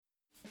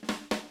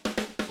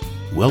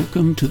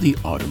Welcome to the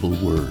Audible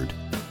Word,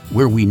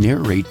 where we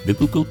narrate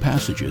biblical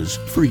passages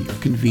for your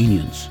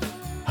convenience.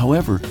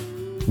 However,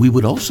 we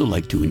would also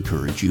like to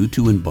encourage you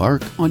to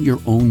embark on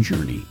your own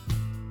journey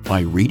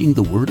by reading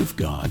the Word of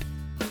God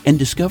and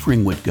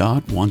discovering what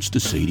God wants to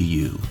say to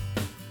you.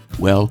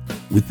 Well,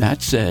 with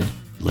that said,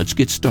 let's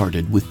get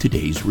started with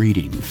today's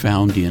reading,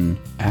 found in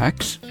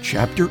Acts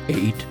chapter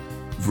 8,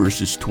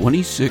 verses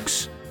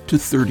 26 to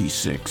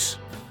 36.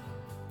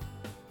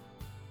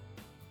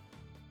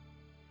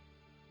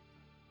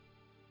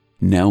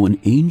 Now an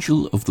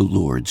angel of the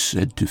Lord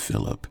said to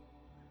Philip,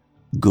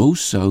 "Go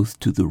south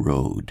to the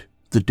road,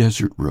 the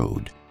desert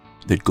road,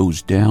 that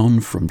goes down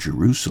from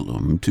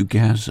Jerusalem to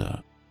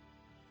Gaza."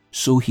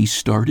 So he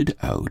started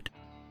out,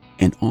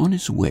 and on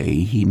his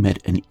way he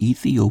met an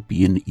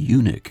Ethiopian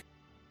eunuch,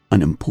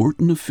 an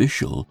important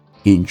official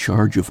in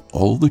charge of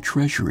all the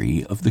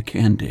treasury of the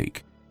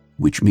Kandake,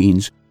 which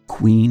means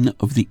Queen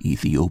of the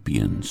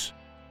Ethiopians.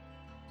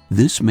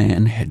 This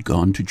man had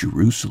gone to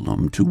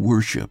Jerusalem to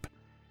worship,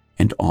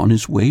 and on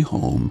his way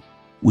home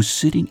was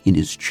sitting in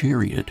his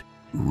chariot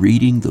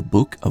reading the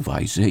book of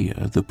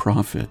Isaiah the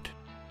prophet.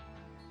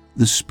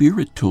 The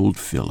Spirit told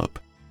Philip,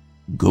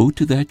 "Go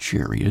to that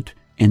chariot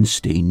and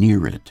stay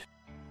near it."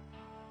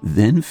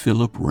 Then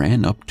Philip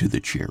ran up to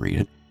the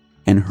chariot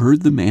and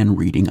heard the man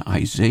reading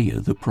Isaiah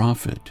the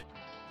prophet.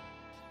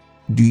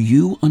 "Do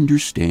you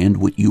understand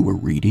what you are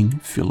reading?"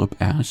 Philip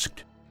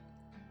asked.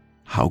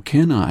 "How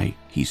can I,"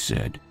 he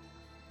said,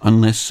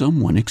 "unless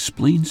someone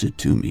explains it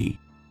to me?"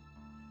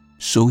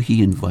 So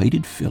he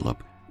invited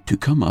Philip to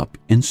come up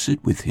and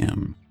sit with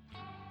him.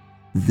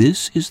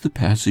 This is the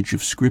passage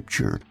of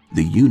Scripture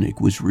the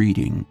eunuch was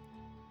reading.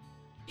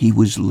 "He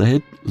was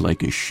led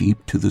like a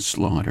sheep to the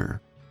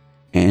slaughter,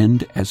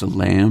 and as a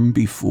lamb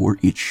before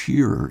its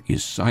shearer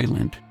is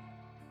silent,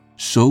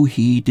 so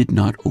he did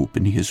not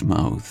open his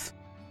mouth.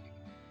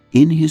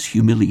 In his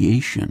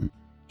humiliation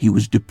he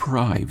was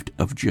deprived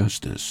of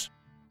justice.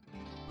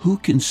 Who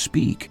can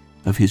speak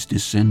of his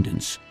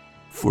descendants?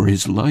 For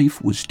his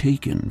life was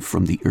taken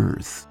from the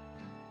earth."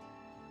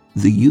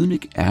 The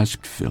eunuch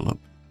asked Philip,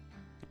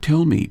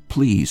 "Tell me,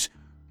 please,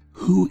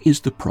 who is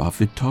the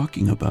prophet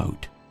talking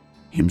about?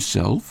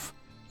 Himself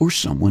or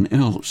someone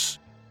else?"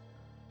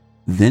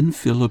 Then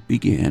Philip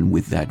began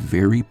with that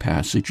very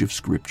passage of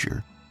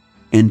Scripture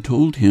and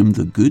told him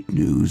the good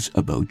news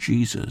about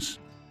Jesus.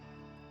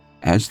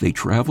 As they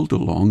traveled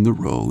along the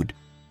road,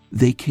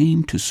 they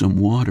came to some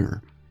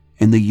water,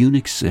 and the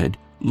eunuch said,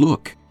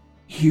 "Look,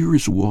 here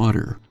is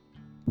water.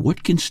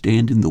 What can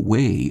stand in the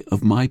way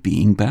of my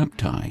being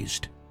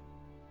baptized?"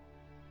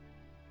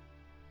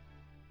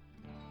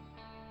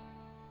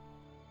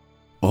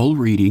 All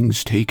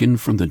readings taken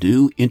from the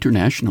New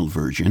International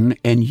Version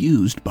and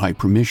used by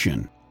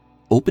permission.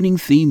 Opening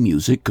theme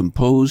music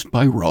composed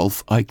by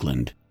Rolf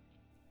Eichland.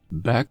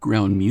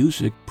 Background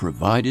music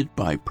provided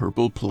by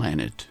Purple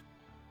Planet.